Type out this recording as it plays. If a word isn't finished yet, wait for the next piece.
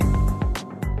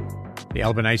The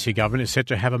Albanese government is set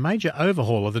to have a major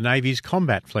overhaul of the Navy's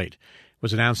combat fleet. It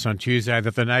was announced on Tuesday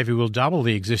that the Navy will double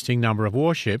the existing number of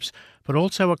warships, but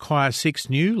also acquire 6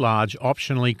 new large,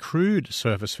 optionally crewed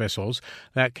surface vessels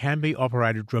that can be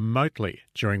operated remotely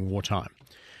during wartime.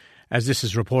 As this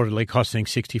is reportedly costing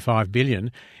 $65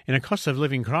 billion, in a cost of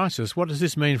living crisis, what does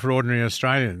this mean for ordinary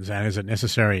Australians, and is it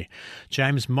necessary?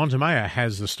 James Montemayor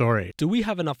has the story. Do we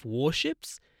have enough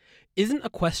warships? Isn't a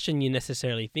question you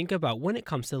necessarily think about when it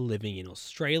comes to living in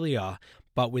Australia.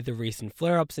 But with the recent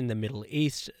flare-ups in the Middle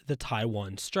East, the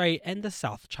Taiwan Strait and the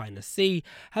South China Sea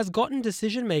has gotten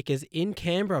decision-makers in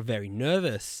Canberra very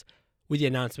nervous. With the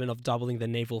announcement of doubling the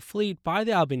naval fleet by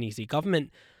the Albanese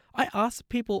government, I asked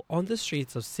people on the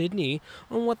streets of Sydney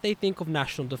on what they think of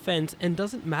national defence, and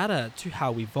does it matter to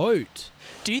how we vote.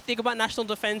 Do you think about national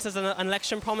defence as an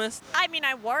election promise? I mean,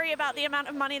 I worry about the amount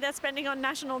of money they're spending on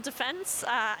national defence.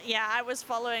 I was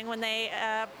following when they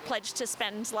pledged to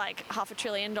spend like $500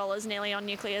 billion nearly on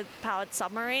nuclear-powered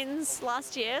submarines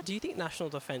last year. Do you think national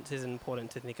defence is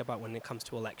important to think about when it comes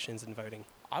to elections and voting?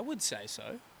 I would say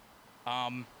so.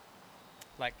 And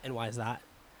why is that?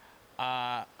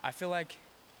 I feel like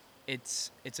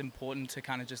it's important to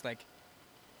kind of just like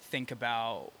think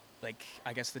about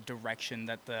I guess the direction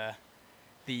that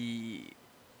the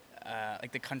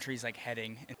country's like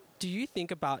heading. Do you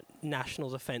think about national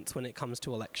defence when it comes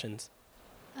to elections?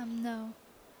 No,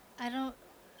 I don't.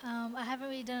 I haven't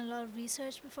really done a lot of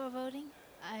research before voting.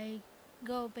 I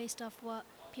go based off what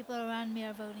people around me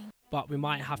are voting. But we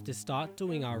might have to start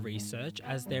doing our research,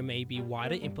 as there may be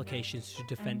wider implications to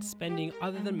defence spending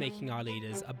other than making our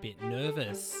leaders a bit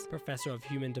nervous. Professor of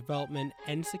Human Development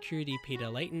and Security Peter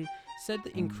Layton said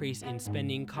the increase in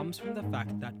spending comes from the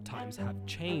fact that times have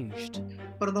changed.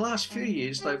 But in the last few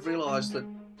years, they've realised that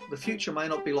the future may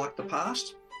not be like the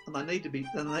past, and they need to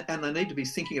be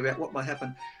thinking about what may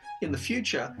happen in the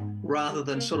future rather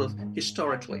than sort of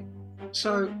historically.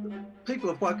 So people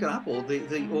have woken up, or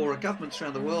governments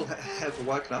around the world have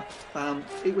woken up.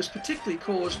 It was particularly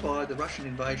caused by the Russian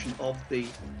invasion of the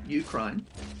Ukraine,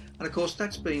 and of course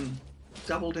that's been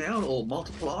doubled down or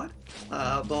multiplied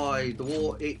by the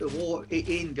war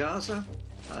in Gaza,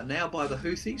 now by the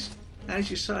Houthis. As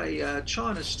you say,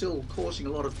 China's still causing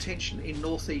a lot of tension in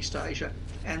Northeast Asia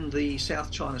and the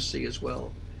South China Sea as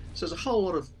well. So there's a whole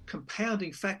lot of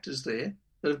compounding factors there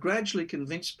that have gradually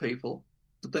convinced people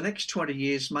that the next 20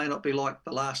 years may not be like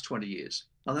the last 20 years.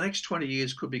 And the next 20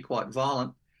 years could be quite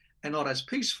violent and not as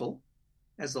peaceful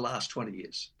as the last 20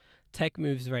 years. Tech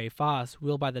moves very fast.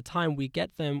 By the time we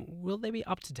get them, will they be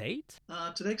up to date?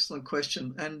 It's an excellent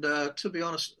question. And to be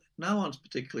honest, no one's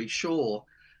particularly sure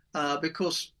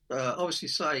because obviously,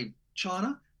 say,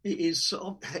 China is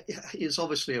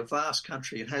obviously a vast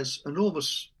country. It has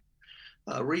enormous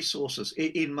resources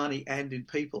in money and in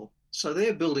people. So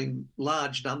they're building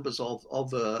large numbers of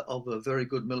a very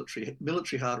good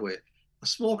military hardware. A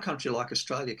small country like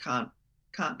Australia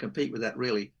can't compete with that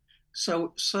really.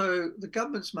 So the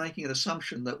government's making an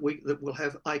assumption that we'll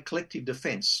have a collective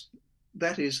defence.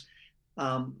 That is,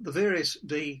 the various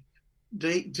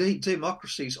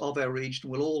democracies of our region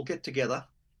will all get together,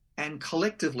 and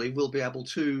collectively we'll be able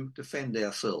to defend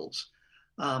ourselves.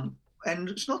 And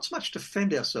it's not so much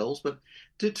defend ourselves, but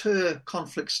deter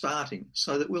conflict starting,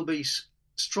 so that we'll be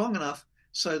strong enough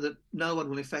so that no one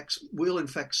will in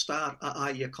fact start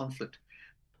a conflict.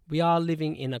 We are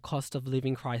living in a cost of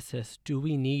living crisis. Do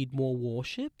we need more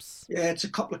warships? Yeah, it's a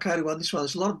complicated one. This one,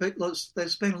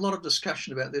 there's been a lot of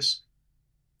discussion about this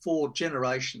for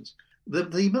generations.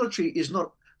 The military is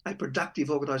not a productive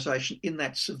organisation in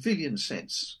that civilian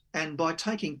sense, and by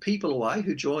taking people away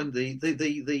who join the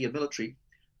military.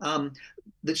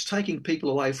 That's taking people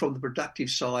away from the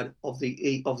productive side of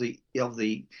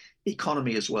the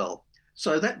economy as well.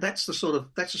 So that's the sort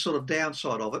of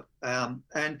downside of it. And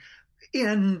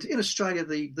in Australia,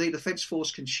 the Defence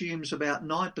Force consumes about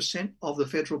 9% of the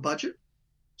federal budget.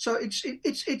 So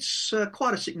it's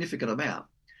quite a significant amount.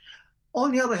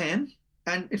 On the other hand,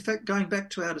 and in fact, going back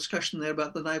to our discussion there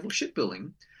about the naval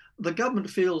shipbuilding, the government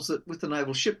feels that with the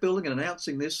naval shipbuilding and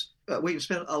announcing this, we can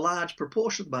spend a large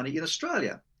proportion of money in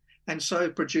Australia, and so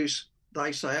produce,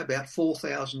 they say, about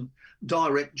 4,000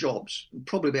 direct jobs, and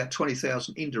probably about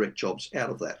 20,000 indirect jobs out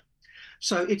of that.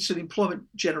 So it's an employment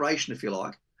generation, if you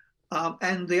like.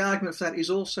 And the argument for that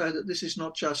is also that this is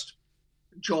not just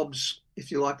jobs, if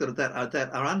you like, that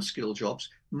are unskilled jobs.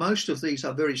 Most of these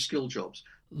are very skilled jobs.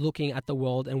 Looking at the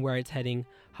world and where it's heading,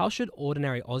 how should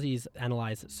ordinary Aussies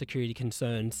analyse security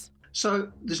concerns?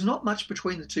 So there's not much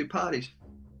between the two parties.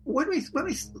 When we take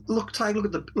a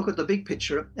look at the big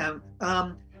picture,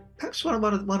 perhaps one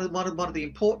of the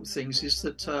important things is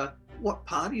that what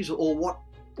parties or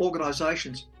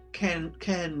organisations can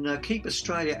keep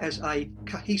Australia as a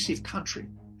cohesive country.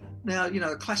 Now,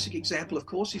 a classic example, of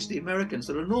course, is the Americans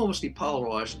that are enormously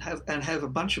polarised and have a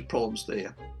bunch of problems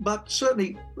there. But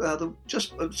certainly,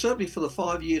 certainly for the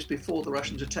 5 years before the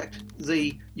Russians attacked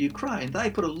the Ukraine,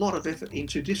 they put a lot of effort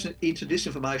into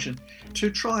disinformation to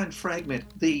try and fragment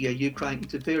the Ukraine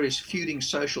into various feuding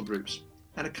social groups.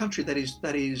 And a country that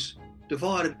is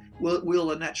divided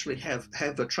will naturally have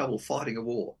trouble fighting a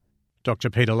war.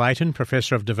 Dr. Peter Layton,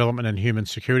 Professor of Development and Human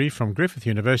Security from Griffith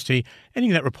University,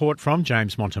 ending that report from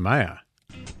James Montemayor.